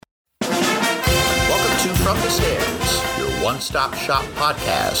to From the Stands, your one-stop shop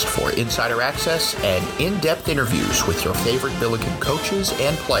podcast for insider access and in-depth interviews with your favorite Billiken coaches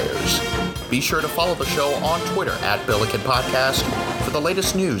and players. Be sure to follow the show on Twitter at Billiken Podcast for the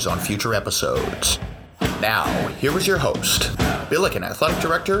latest news on future episodes. Now, here is your host, Billiken Athletic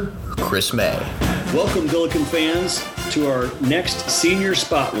Director, Chris May. Welcome, Billiken fans, to our next Senior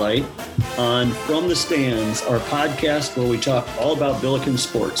Spotlight on From the Stands, our podcast where we talk all about Billiken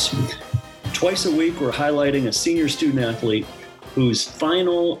sports. Twice a week, we're highlighting a senior student athlete whose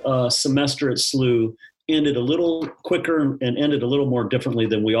final semester at SLU ended a little quicker and ended a little more differently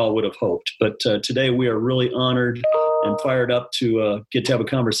than we all would have hoped. But today we are really honored and fired up to get to have a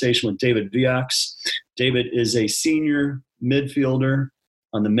conversation with David Viox. David is a senior midfielder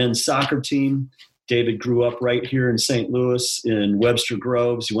on the men's soccer team. David grew up right here in St. Louis in Webster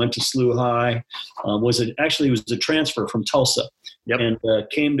Groves. He went to SLU High. He was a transfer from Tulsa. Yep. And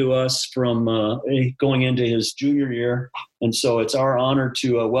came to us from going into his junior year. And so it's our honor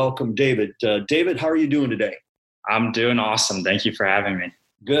to welcome David. David, how are you doing today? I'm doing awesome. Thank you for having me.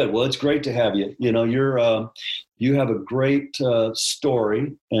 Good. Well, it's great to have you. You know, you have a great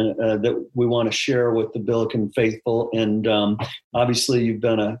story that we want to share with the Billiken faithful. And obviously, you've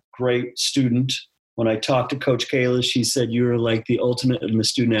been a great student. When I talked to Coach Kalish, she said you were like the ultimate in the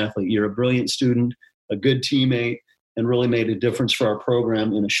student athlete. You're a brilliant student, a good teammate, and really made a difference for our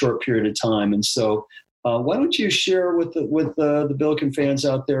program in a short period of time. And so why don't you share with the Billiken fans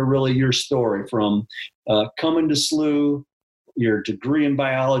out there really your story from coming to SLU, your degree in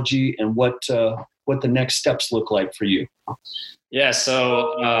biology, and what the next steps look like for you? Yeah,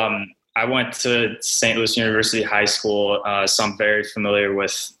 so I went to St. Louis University High School, so I'm very familiar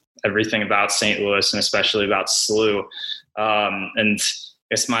with everything about St. Louis and especially about SLU. And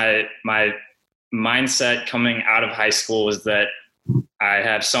it's my mindset coming out of high school was that I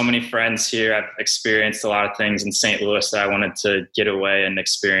have so many friends here. I've experienced a lot of things in St. Louis that I wanted to get away and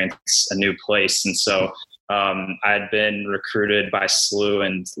experience a new place. And so I had been recruited by SLU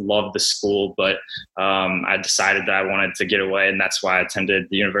and loved the school, but I decided that I wanted to get away, and that's why I attended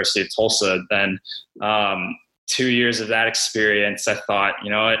the University of Tulsa. Then 2 years of that experience, I thought,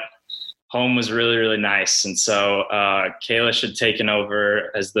 you know what, home was really, really nice. And so Kalish had taken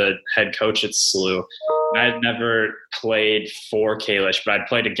over as the head coach at SLU. I had never played for Kalish, but I'd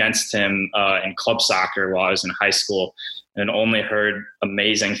played against him in club soccer while I was in high school and only heard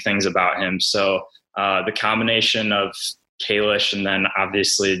amazing things about him. So the combination of Kalish and then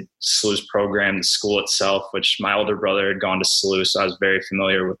obviously SLU's program, the school itself, which my older brother had gone to SLU, so I was very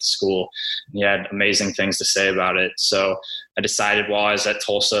familiar with the school. He had amazing things to say about it. So I decided while I was at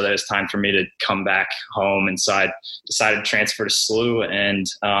Tulsa that it was time for me to come back home, and so I decided to transfer to SLU.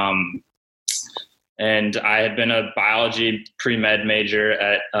 And I had been a biology pre-med major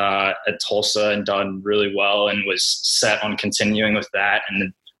at Tulsa and done really well and was set on continuing with that,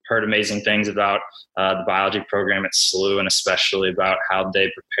 and heard amazing things about the biology program at SLU, and especially about how they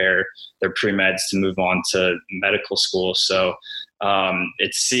prepare their pre-meds to move on to medical school. So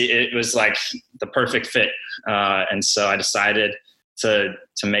it was like the perfect fit. And so I decided to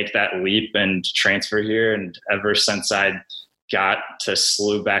make that leap and transfer here. And ever since I got to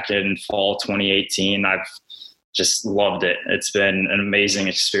SLU back in fall 2018, I've just loved it. It's been an amazing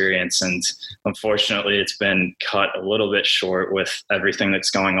experience, and unfortunately it's been cut a little bit short with everything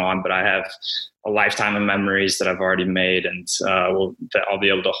that's going on, but I have a lifetime of memories that I've already made, and I'll be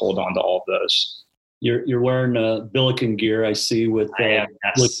able to hold on to all of those. You're wearing Billiken gear, I see, with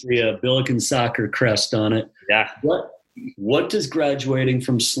the Billiken soccer crest on it. Yeah. What does graduating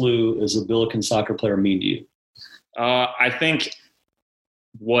from SLU as a Billiken soccer player mean to you? I think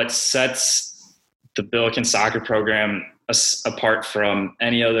what sets the Billiken soccer program apart from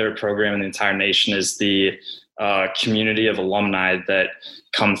any other program in the entire nation is the community of alumni that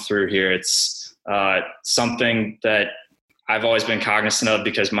come through here. It's something that I've always been cognizant of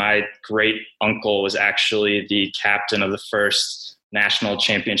because my great uncle was actually the captain of the first national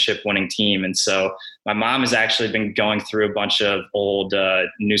championship winning team. And so my mom has actually been going through a bunch of old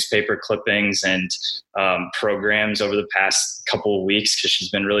newspaper clippings and programs over the past couple of weeks because she's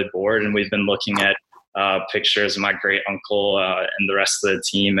been really bored. And we've been looking at pictures of my great uncle and the rest of the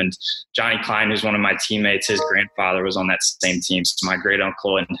team. And Johnny Klein, who's one of my teammates, his grandfather was on that same team. So my great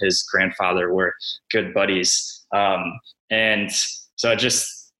uncle and his grandfather were good buddies. And so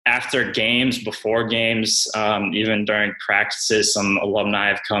just after games, before games, even during practices, some alumni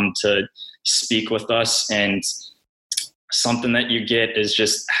have come to speak with us, and something that you get is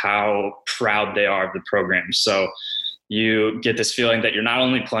just how proud they are of the program. So you get this feeling that you're not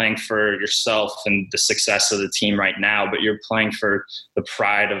only playing for yourself and the success of the team right now, but you're playing for the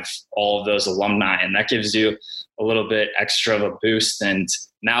pride of all of those alumni. And that gives you a little bit extra of a boost. And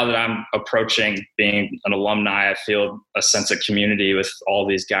now that I'm approaching being an alumni, I feel a sense of community with all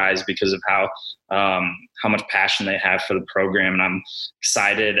these guys because of how much passion they have for the program. And I'm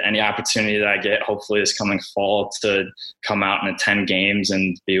excited any opportunity that I get, hopefully this coming fall, to come out and attend games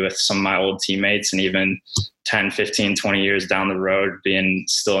and be with some of my old teammates, and even 10, 15, 20 years down the road, being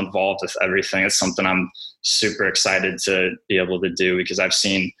still involved with everything. It's something I'm super excited to be able to do, because I've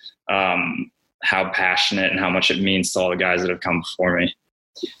seen how passionate and how much it means to all the guys that have come before me.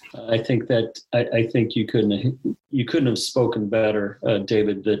 I think you couldn't have spoken better,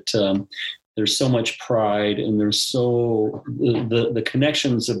 David, that there's so much pride, and there's the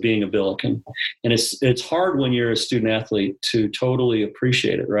connections of being a Billiken. And it's hard when you're a student athlete to totally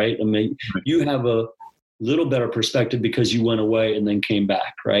appreciate it, right? I mean, you have a little better perspective because you went away and then came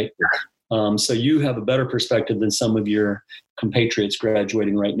back, right? So you have a better perspective than some of your compatriots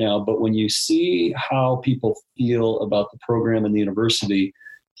graduating right now. But when you see how people feel about the program and the university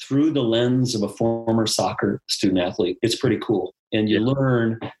through the lens of a former soccer student athlete, it's pretty cool. And you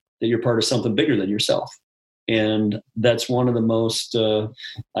learn that you're part of something bigger than yourself. And that's one of the most,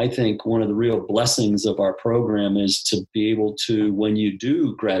 I think, one of the real blessings of our program is to be able to, when you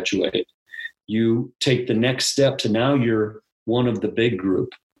do graduate, you take the next step to now you're one of the big group.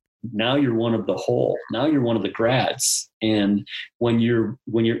 Now you're one of the whole. Now you're one of the grads. And when you're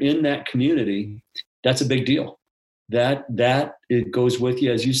in that community, that's a big deal. That it goes with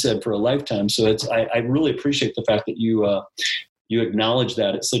you, as you said, for a lifetime. So I really appreciate the fact that you acknowledge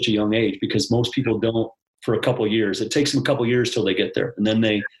that at such a young age, because most people don't for a couple of years. It takes them a couple of years till they get there, and then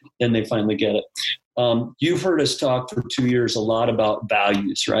they finally get it. You've heard us talk for 2 years a lot about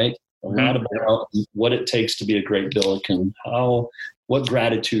values, right? A lot about what it takes to be a great Billiken, what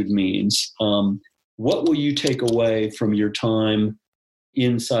gratitude means. What will you take away from your time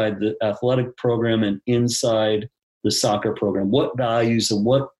inside the athletic program and inside the soccer program? What values and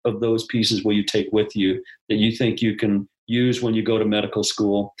what of those pieces will you take with you that you think you can use when you go to medical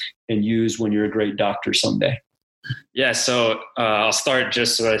school and use when you're a great doctor someday? Yeah, so I'll start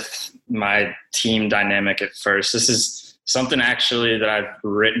just with my team dynamic at first. This is something actually that I've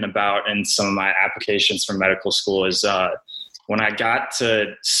written about in some of my applications for medical school. Is when I got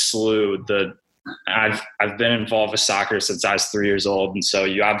to SLU, I've been involved with soccer since I was 3 years old. And so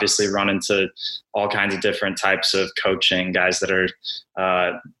you obviously run into all kinds of different types of coaching, guys that are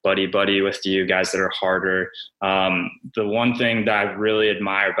buddy with you, guys that are harder. The one thing that I really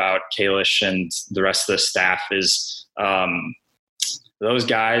admire about Kalish and the rest of the staff is those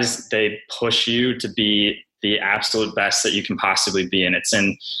guys, they push you to be the absolute best that you can possibly be. And it's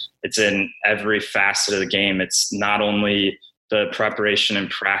in every facet of the game. It's not only the preparation and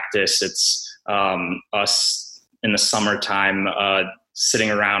practice, it's us in the summertime sitting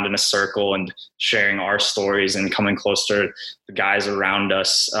around in a circle and sharing our stories and coming closer to the guys around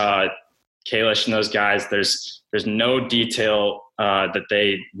us. Kalish and those guys, there's no detail that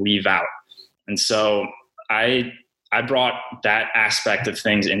they leave out. And so I brought that aspect of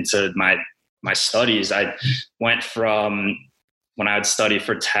things into my studies. I went from when I would study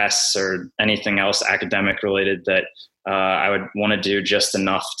for tests or anything else academic related that I would want to do just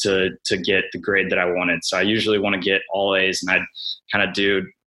enough to get the grade that I wanted. So I usually want to get all A's, and I'd kind of do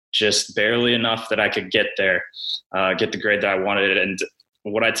just barely enough that I could get there, get the grade that I wanted. And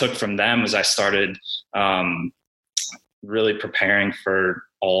what I took from them was I started really preparing for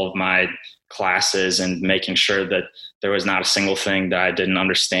all of my classes and making sure that there was not a single thing that I didn't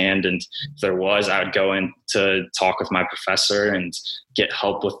understand. And if there was, I would go in to talk with my professor and get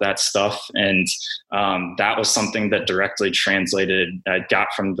help with that stuff. And that was something that directly translated. I got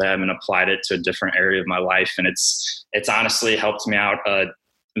from them and applied it to a different area of my life. And it's honestly helped me out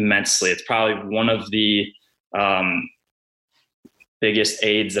immensely. It's probably one of the biggest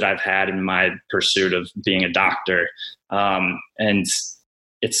aids that I've had in my pursuit of being a doctor. And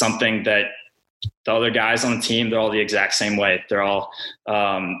it's something that the other guys on the team, they're all the exact same way. They're all,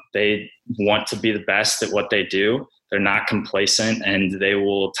 they want to be the best at what they do. They're not complacent, and they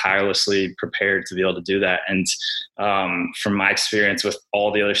will tirelessly prepare to be able to do that. And from my experience with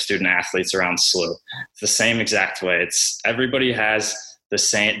all the other student athletes around SLU, it's the same exact way. It's everybody has the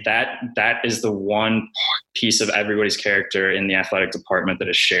same, that is the one piece of everybody's character in the athletic department that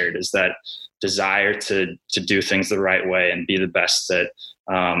is shared, is that desire to do things the right way and be the best at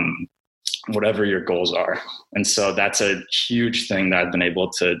whatever your goals are. And so that's a huge thing that I've been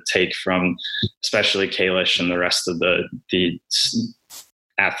able to take from especially Kalish and the rest of the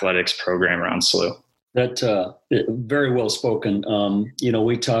athletics program around SLU. That very well spoken.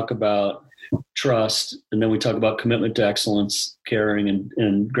 We talk about trust, and then we talk about commitment to excellence, caring,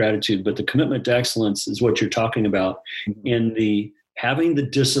 and gratitude. But the commitment to excellence is what you're talking about. And the having the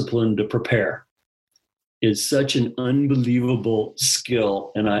discipline to prepare is such an unbelievable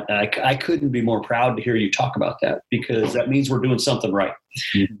skill. And I couldn't be more proud to hear you talk about that, because that means we're doing something right.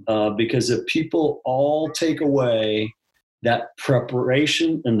 Because if people all take away that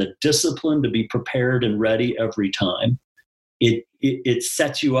preparation and the discipline to be prepared and ready every time, it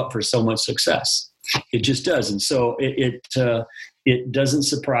sets you up for so much success. It just does. And so it doesn't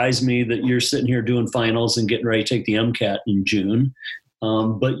surprise me that you're sitting here doing finals and getting ready to take the MCAT in June.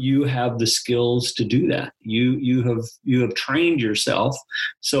 But you have the skills to do that. You have trained yourself.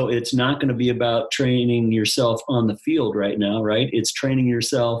 So it's not going to be about training yourself on the field right now, right? It's training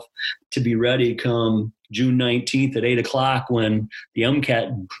yourself to be ready come June 19th at 8:00 when the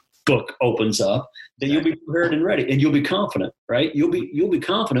MCAT book opens up, that you'll be prepared and ready, and you'll be confident, right? You'll be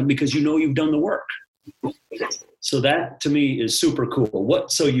confident because you know you've done the work. So that to me is super cool.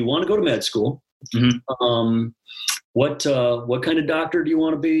 So you want to go to med school? Mm-hmm. What kind of doctor do you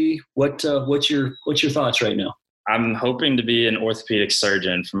want to be? What's your thoughts right now? I'm hoping to be an orthopedic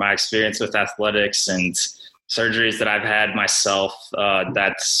surgeon. From my experience with athletics and surgeries that I've had myself,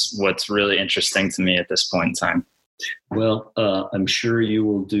 that's what's really interesting to me at this point in time. Well, I'm sure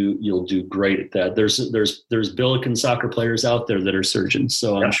you'll do great at that. There's Billiken soccer players out there that are surgeons,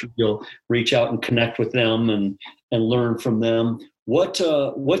 so I'm sure you'll reach out and connect with them and learn from them. What's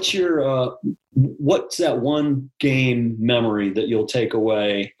that one game memory that you'll take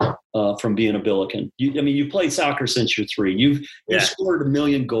away from being a Billiken? You played soccer since you're 3. You've scored 1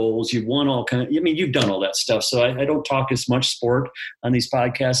 million goals. You've won all kinds. You've done all that stuff. So I don't talk as much sport on these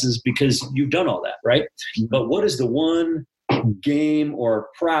podcasts because you've done all that, right? Mm-hmm. But what is the one game or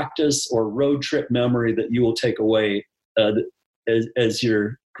practice or road trip memory that you will take away as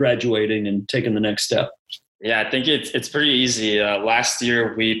you're graduating and taking the next step? Yeah, I think it's pretty easy. Last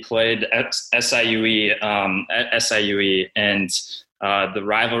year we played at SIUE, and the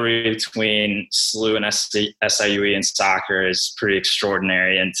rivalry between SLU and SIUE in soccer is pretty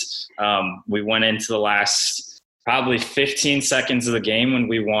extraordinary. And we went into the last probably 15 seconds of the game when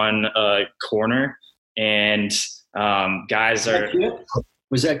we won a corner, and guys are.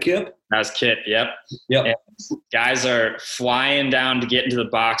 Was that Kip? That was Kip. Yep. And guys are flying down to get into the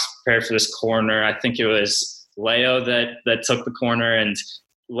box, prepared for this corner. I think it was Leo that took the corner, and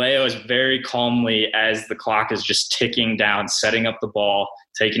Leo is very calmly, as the clock is just ticking down, setting up the ball,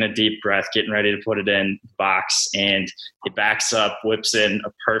 taking a deep breath, getting ready to put it in the box, and he backs up, whips in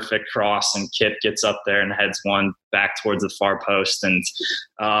a perfect cross, and Kip gets up there and heads one back towards the far post. And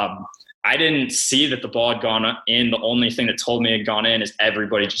I didn't see that the ball had gone in. The only thing that told me it had gone in is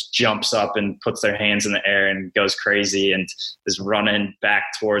everybody just jumps up and puts their hands in the air and goes crazy and is running back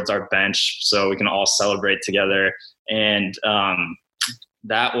towards our bench so we can all celebrate together. And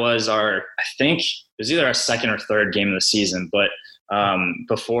that was I think it was either our second or third game of the season. But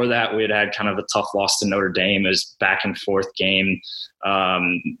before that, we had kind of a tough loss to Notre Dame. It was back and forth game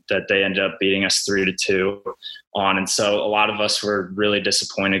that they ended up beating us 3-2 on. And so a lot of us were really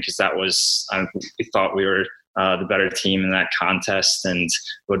disappointed because that was, we thought we were the better team in that contest, and it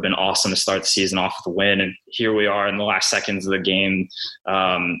would have been awesome to start the season off with a win. And here we are in the last seconds of the game,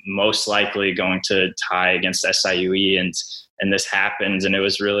 most likely going to tie against SIUE, and this happened. And it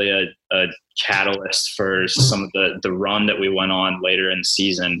was really a catalyst for some of the run that we went on later in the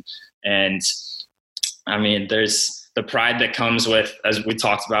season. And I mean, there's the pride that comes with, as we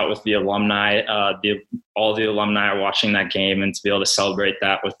talked about with the alumni, all the alumni are watching that game, and to be able to celebrate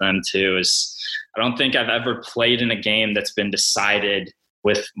that with them too I don't think I've ever played in a game that's been decided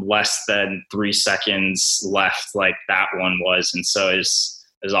with less than 3 seconds left like that one was. And so it's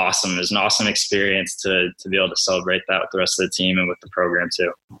awesome. It was an awesome experience to be able to celebrate that with the rest of the team and with the program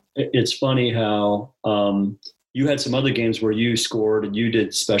too. It's funny how you had some other games where you scored and you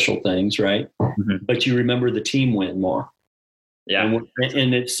did special things, right? Mm-hmm. But you remember the team win more. Yeah.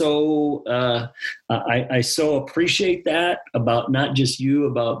 And it's so I so appreciate that about not just you,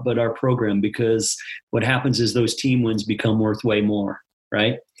 but our program, because what happens is those team wins become worth way more,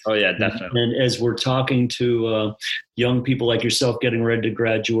 right? Oh, yeah, definitely. And as we're talking to young people like yourself getting ready to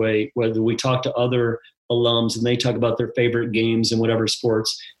graduate, whether we talk to other alums and they talk about their favorite games and whatever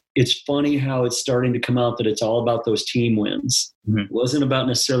sports, it's funny how it's starting to come out that it's all about those team wins. Mm-hmm. It wasn't about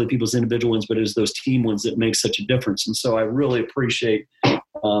necessarily people's individual wins, but it was those team wins that make such a difference. And so I really appreciate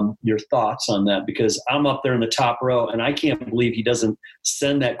your thoughts on that, because I'm up there in the top row and I can't believe he doesn't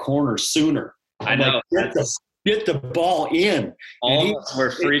send that corner sooner. I know. get the ball in. All of us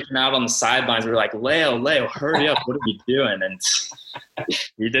were freaking out on the sidelines. We were like, Leo, hurry up. What are we doing? And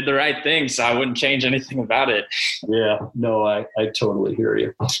he did the right thing, so I wouldn't change anything about it. Yeah, no, I totally hear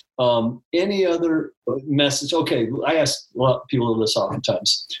you. Any other message? Okay, I ask a lot of people this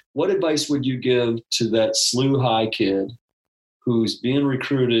oftentimes. What advice would you give to that SLU High kid who's being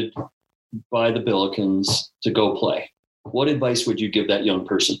recruited by the Billikens to go play? What advice would you give that young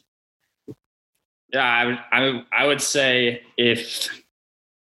person? Yeah, I would say, if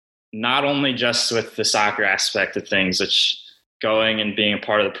not only just with the soccer aspect of things, which going and being a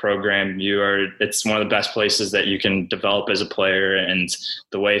part of the program, it's one of the best places that you can develop as a player, and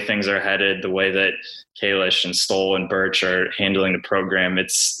the way things are headed, the way that Kalish and Stoll and Birch are handling the program,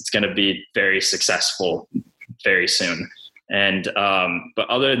 it's going to be very successful very soon. And but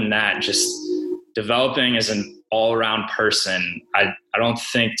other than that, just developing as an all-around person, I don't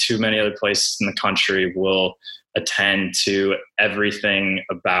think too many other places in the country will attend to everything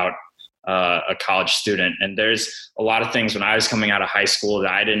about a college student. And there's a lot of things when I was coming out of high school that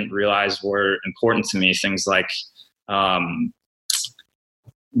I didn't realize were important to me. Things like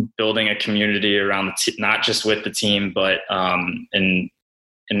building a community around not just with the team, but in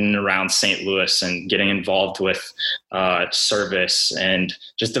and around St. Louis, and getting involved with service and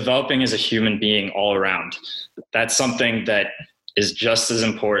just developing as a human being all around. That's something that is just as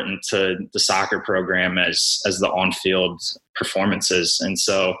important to the soccer program as the on-field performances. And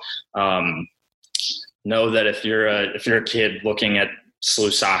so know that if you're a kid looking at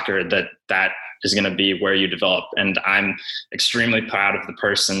SLU soccer, that is going to be where you develop. And I'm extremely proud of the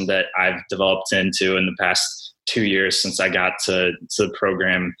person that I've developed into in the past 2 years since I got to the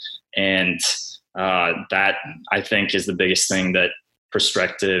program. And that, I think, is the biggest thing that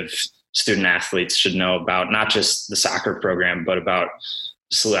prospective student athletes should know about, not just the soccer program, but about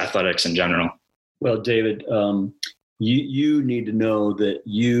SLU athletics in general. Well, David, you need to know that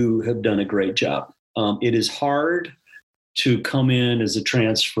you have done a great job. It is hard to come in as a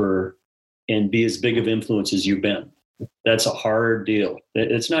transfer and be as big of influence as you've been. That's a hard deal.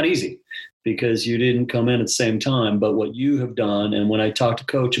 It's not easy because you didn't come in at the same time, but what you have done, and when I talked to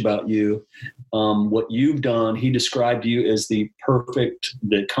Coach about you, what you've done, he described you as the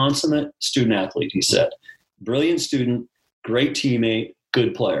consummate student athlete, he said. Brilliant student, great teammate,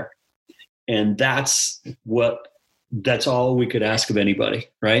 good player. And that's all we could ask of anybody,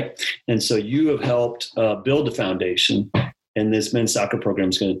 right? And so you have helped build the foundation, and this men's soccer program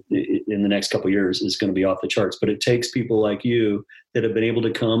is going to, in the next couple of years, is going to be off the charts. But it takes people like you that have been able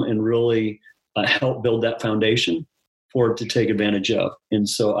to come and really help build that foundation for it to take advantage of. And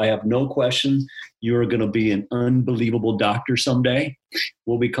so I have no question you are going to be an unbelievable doctor someday.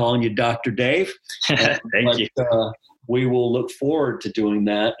 We'll be calling you Dr. Dave. Thank you. We will look forward to doing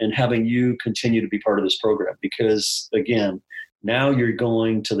that and having you continue to be part of this program because, again, now you're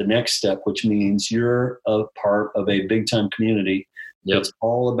going to the next step, which means you're a part of a big-time community. Yep. It's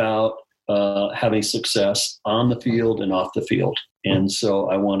all about having success on the field and off the field. And so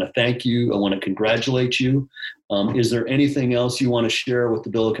I want to thank you. I want to congratulate you. Is there anything else you want to share with the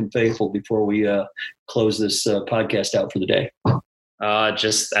Billiken faithful before we close this podcast out for the day?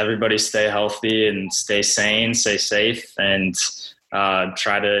 Just everybody stay healthy and stay sane, stay safe, and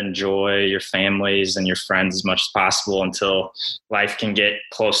try to enjoy your families and your friends as much as possible until life can get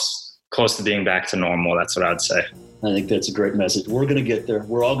close to being back to normal. That's what I would say. I think that's a great message. We're going to get there.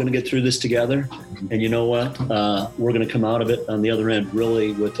 We're all going to get through this together. And you know what? We're going to come out of it on the other end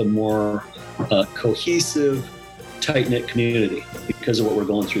really with a more cohesive, tight-knit community because of what we're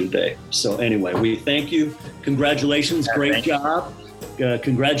going through today. So anyway, we thank you. Congratulations. Great job.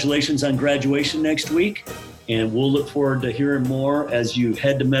 Congratulations on graduation next week. And we'll look forward to hearing more as you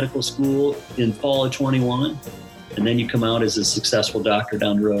head to medical school in fall of 21. And then you come out as a successful doctor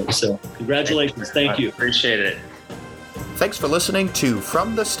down the road. So congratulations. Thank you. Appreciate it. Thanks for listening to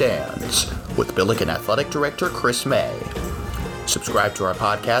From the Stands with Billiken Athletic Director Chris May. Subscribe to our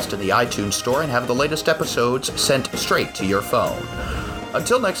podcast in the iTunes Store and have the latest episodes sent straight to your phone.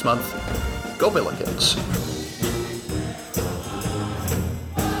 Until next month, go Billikens.